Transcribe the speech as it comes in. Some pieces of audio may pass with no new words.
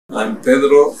I'm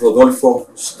Pedro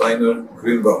Steiner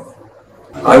Greenbaum.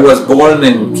 I was born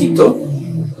in Quito.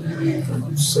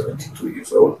 I'm 72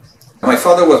 years old. My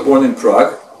father was born in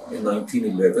Prague in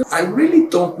 1911. I really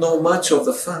don't know much of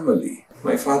the family.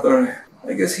 My father,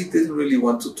 I guess he didn't really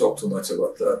want to talk too much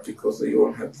about that because they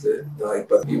all had died,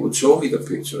 but he would show me the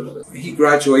pictures. He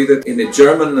graduated in a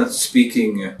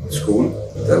German-speaking school.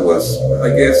 That was,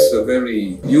 I guess,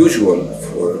 very usual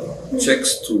for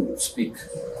Czechs to speak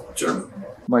German.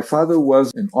 My father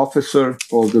was an officer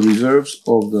of the reserves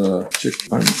of the Czech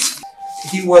army.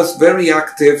 He was very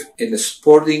active in a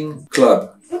sporting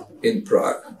club in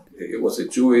Prague. It was a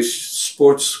Jewish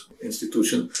sports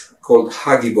institution called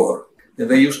Hagibor. And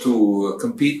they used to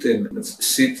compete in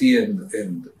city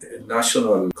and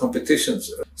national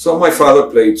competitions. So my father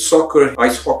played soccer,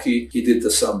 ice hockey. He did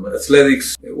some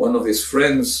athletics. One of his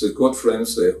friends, good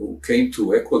friends, who came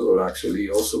to Ecuador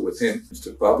actually, also with him,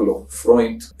 Mr. Pablo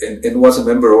Freund, and was a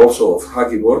member also of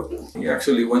Hagibor. He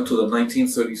actually went to the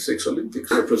 1936 Olympics,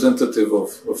 representative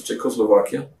of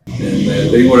Czechoslovakia.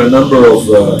 And they were a number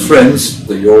of friends.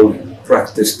 They all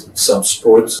practiced some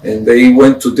sports, and they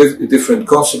went to different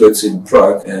consulates in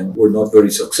Prague and were not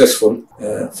very successful.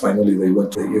 Finally, they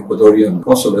went to the Ecuadorian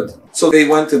consulate. So they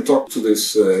went and talked to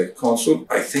this consul.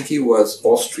 I think he was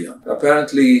Austrian.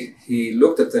 Apparently, he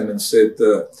looked at them and said,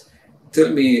 tell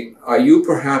me, are you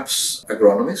perhaps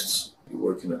agronomists? You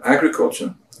work in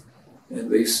agriculture?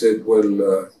 And they said,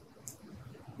 well,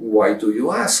 why do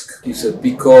you ask? He said,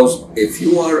 because if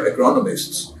you are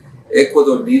agronomists,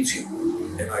 Ecuador needs you,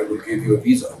 and I will give you a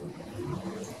visa.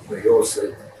 They all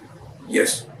said,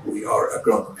 yes, we are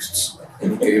agronomists.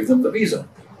 And he gave them the visa.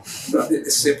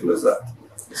 As simple as that.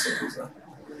 As simple as that.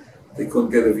 They couldn't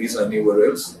get a visa anywhere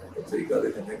else, but they got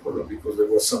it in Ecuador because there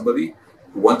was somebody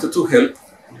who wanted to help,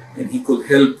 and he could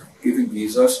help giving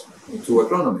visas to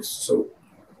agronomists. So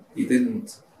he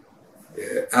didn't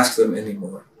ask them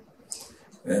anymore.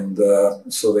 And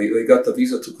so they got the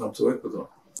visa to come to Ecuador.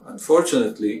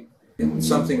 Unfortunately, in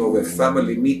something of a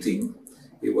family meeting,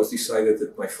 it was decided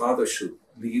that my father should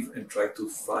leave and try to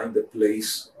find a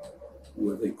place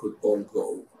where they could all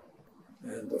go.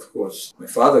 And of course, my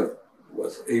father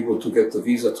was able to get the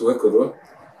visa to Ecuador,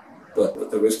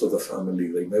 but the rest of the family,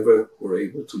 they never were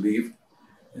able to leave,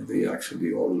 and they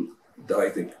actually all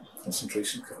died in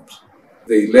concentration camps.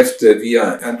 They left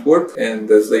via Antwerp, and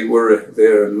as they were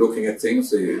there looking at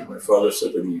things, my father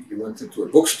said that he went into a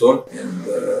bookstore and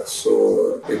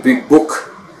saw a big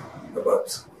book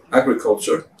about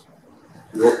agriculture,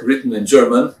 written in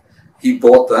German. He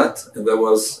bought that, and that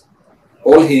was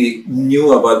all he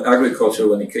knew about agriculture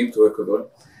when he came to Ecuador,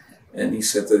 and he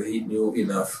said that he knew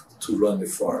enough to run a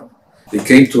farm. They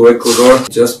came to Ecuador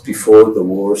just before the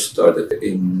war started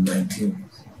in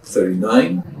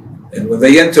 1939. And when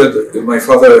they entered, my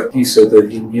father, he said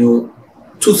that he knew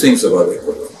two things about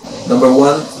Ecuador. Number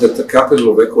one, that the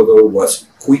capital of Ecuador was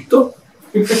Quito,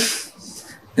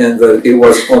 and that it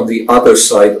was on the other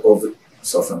side of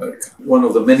South America. One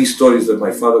of the many stories that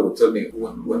my father would tell me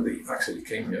when they actually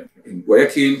came here. In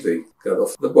Guayaquil, they got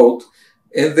off the boat,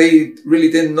 and they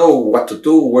really didn't know what to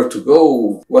do, where to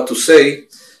go, what to say.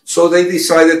 So they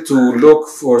decided to look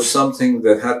for something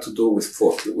that had to do with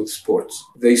sports.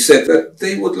 They said that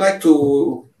they would like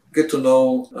to get to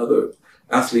know other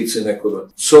athletes in Ecuador.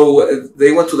 So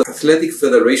they went to the Athletic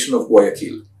Federation of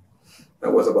Guayaquil.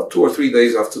 That was about 2 or 3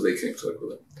 days after they came to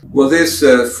Ecuador. Well, this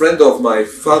friend of my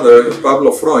father,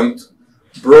 Pablo Freund,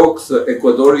 broke the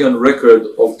Ecuadorian record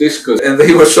of discus. And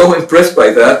they were so impressed by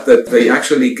that they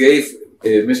actually gave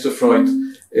Mr. Freund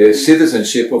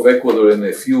citizenship of Ecuador in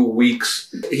a few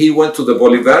weeks. He went to the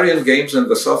Bolivarian Games and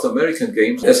the South American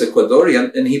Games as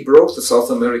Ecuadorian, and he broke the South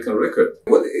American record.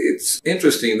 Well, it's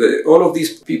interesting that all of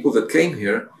these people that came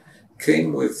here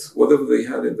came with whatever they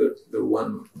had in their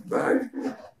one bag,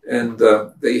 and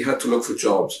they had to look for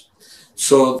jobs.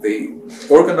 So they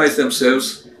organized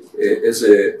themselves as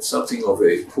something of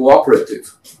a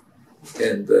cooperative.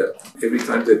 And every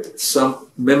time that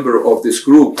some member of this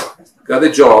group got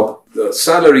a job, the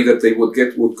salary that they would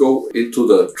get would go into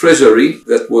the treasury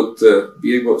that would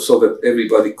be able so that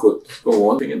everybody could go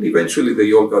on. And eventually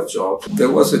they all got jobs. There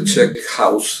was a Czech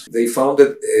house. They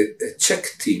founded a Czech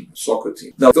team, soccer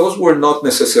team. Now, those were not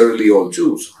necessarily all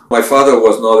Jews. My father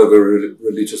was not a very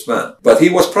religious man, but he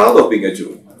was proud of being a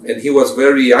Jew. And he was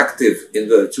very active in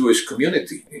the Jewish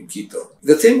community in Quito.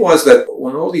 The thing was that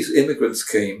when all these immigrants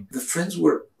came, the friends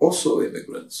were also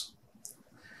immigrants.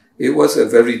 It was a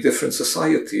very different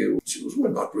society. Jews were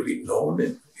not really known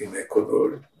in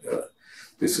Ecuador.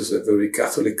 This is a very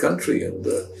Catholic country, and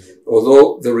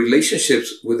although the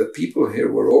relationships with the people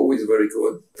here were always very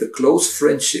good, the close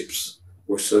friendships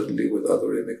were certainly with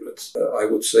other immigrants. I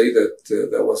would say that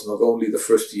that was not only the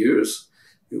first years,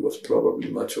 it was probably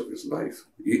much of his life.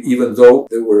 Even though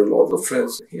there were a lot of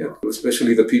friends he had,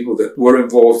 especially the people that were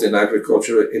involved in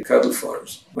agriculture in cattle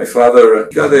farms. My father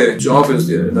got a job as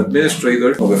an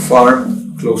administrator of a farm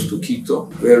close to Quito,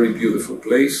 very beautiful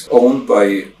place, owned by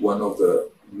one of the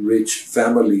rich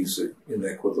families in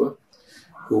Ecuador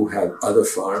who had other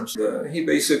farms. He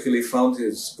basically found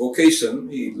his vocation.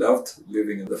 He loved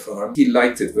living in the farm. He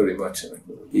liked it very much in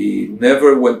Ecuador. He never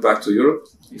went back to Europe.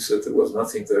 He said there was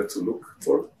nothing there to look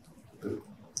for.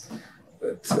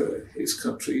 But his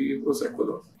country was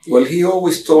Ecuador. Well, he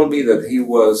always told me that he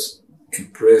was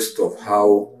impressed of how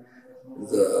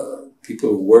the people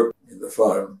who worked in the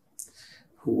farm,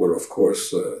 who were of course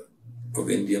of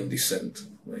Indian descent,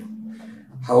 right?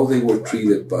 How they were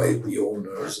treated by the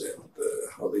owners and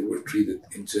how they were treated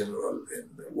in general and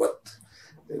what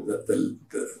the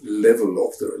level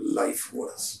of their life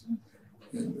was.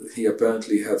 And he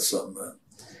apparently had some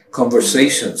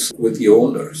conversations with the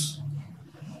owners,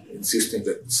 insisting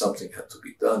that something had to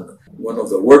be done. One of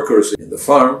the workers in the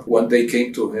farm one day came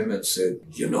to him and said,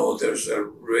 "You know, there's a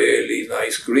really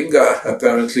nice gringa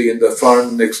apparently in the farm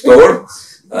next door.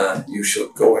 You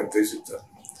should go and visit her."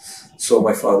 So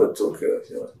my father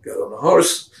got on a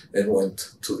horse and went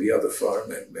to the other farm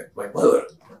and met my mother.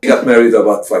 He got married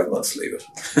about 5 months later.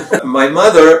 My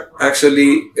mother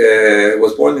actually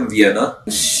was born in Vienna.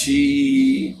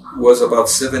 She was about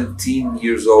 17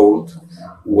 years old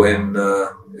when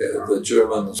the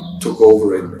Germans took over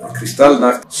in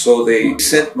Kristallnacht. So they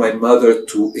sent my mother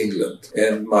to England.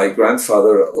 And my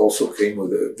grandfather also came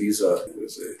with a visa. He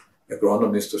was an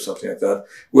agronomist or something like that,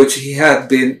 which he had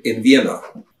been in Vienna.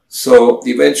 So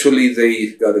eventually they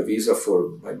got a visa for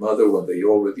my mother when they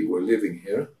already were living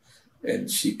here. And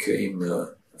she came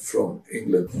from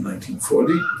England in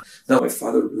 1940. Now, my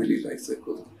father really liked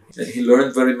Ecuador. And he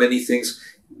learned very many things.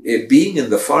 Being in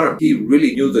the farm, he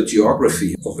really knew the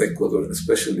geography of Ecuador, and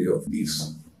especially of these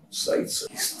sites.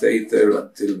 He stayed there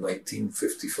until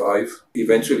 1955.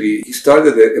 Eventually, he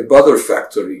started a butter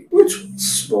factory, which was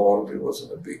small. It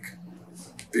wasn't a big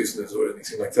business or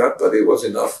anything like that, but it was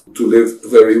enough to live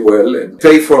very well and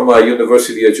pay for my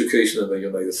university education in the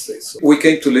United States. So we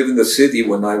came to live in the city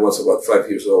when I was about 5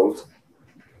 years old,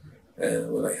 and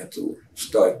when I had to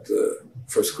start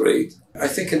first grade. I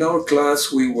think in our class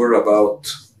we were about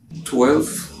 12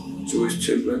 Jewish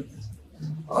children,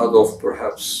 out of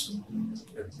perhaps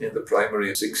in the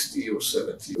primary 60 or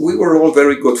 70. We were all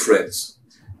very good friends,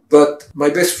 but my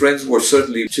best friends were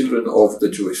certainly children of the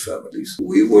Jewish families.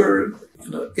 We were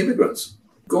immigrants.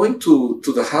 Going to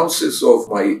the houses of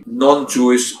my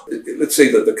non-Jewish, let's say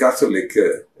that the Catholic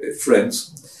friends,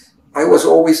 I was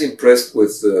always impressed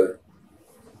with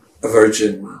a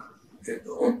virgin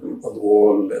on the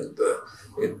wall, and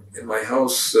in my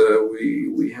house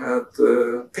we had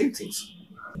paintings.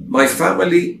 My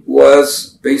family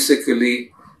was basically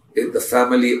the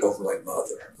family of my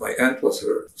mother. My aunt was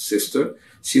her sister.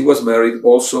 She was married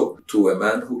also to a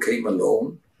man who came alone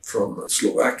from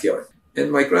Slovakia. And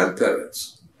my grandparents,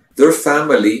 their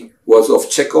family was of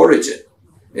Czech origin,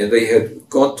 and they had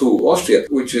gone to Austria,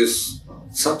 which is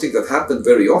something that happened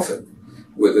very often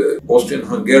with the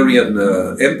Austrian-Hungarian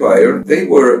Empire. They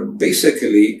were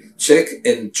basically Czech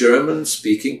and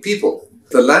German-speaking people.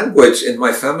 The language in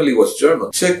my family was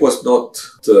German. Czech was not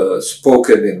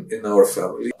spoken in our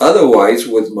family. Otherwise,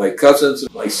 with my cousins,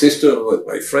 my sister, and with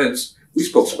my friends, we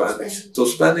spoke Spanish. So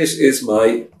Spanish is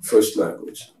my first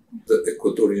language. The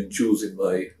Ecuadorian Jews in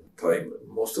my time,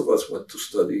 most of us went to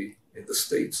study in the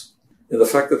States. And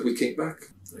the fact that we came back,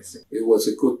 I think it was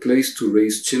a good place to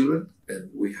raise children, and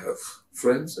we have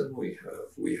friends, and we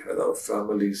had our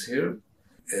families here.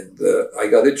 And I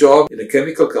got a job in a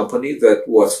chemical company that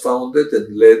was founded and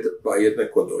led by an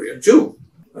Ecuadorian Jew.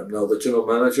 I'm now the general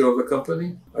manager of the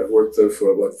company. I've worked there for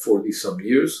about 40 some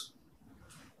years.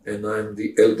 And I'm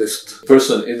the eldest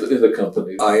person in the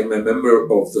company. I'm a member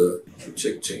of the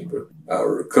Czech Chamber.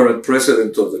 Our current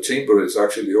president of the chamber is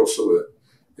actually also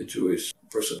a Jewish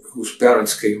person whose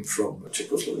parents came from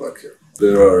Czechoslovakia.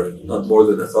 There are not more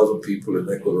than 1,000 people in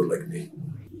Ecuador like me.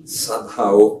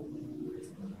 Somehow,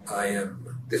 I am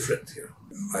different here.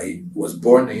 I was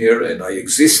born here and I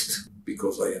exist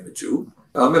because I am a Jew.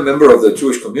 I'm a member of the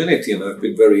Jewish community, and I've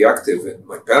been very active, and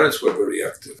my parents were very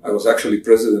active. I was actually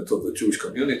president of the Jewish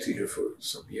community here for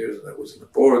some years, and I was in the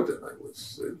board, and I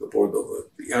was the board of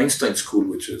the Einstein School,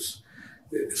 which is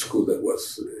a school that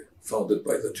was founded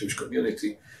by the Jewish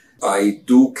community. I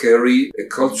do carry a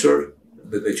culture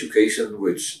and an education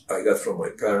which I got from my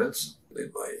parents,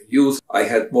 In my youth, I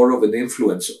had more of an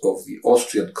influence of the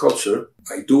Austrian culture.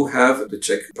 I do have the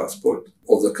Czech passport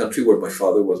of the country where my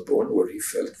father was born, where he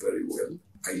felt very well.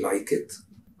 I like it.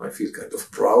 I feel kind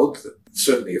of proud.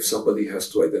 Certainly, if somebody has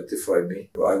to identify me,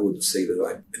 I would say that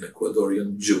I'm an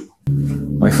Ecuadorian Jew.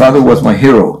 My father was my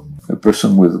hero, a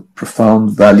person with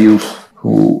profound values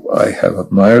who I have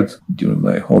admired during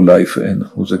my whole life and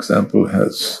whose example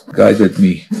has guided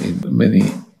me in many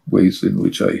ways in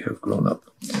which I have grown up.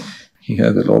 He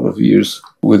had a lot of years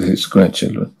with his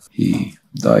grandchildren. He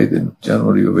died in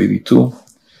January of '82,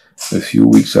 a few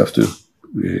weeks after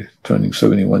turning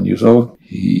 71 years old.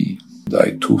 He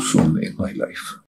died too soon in my life.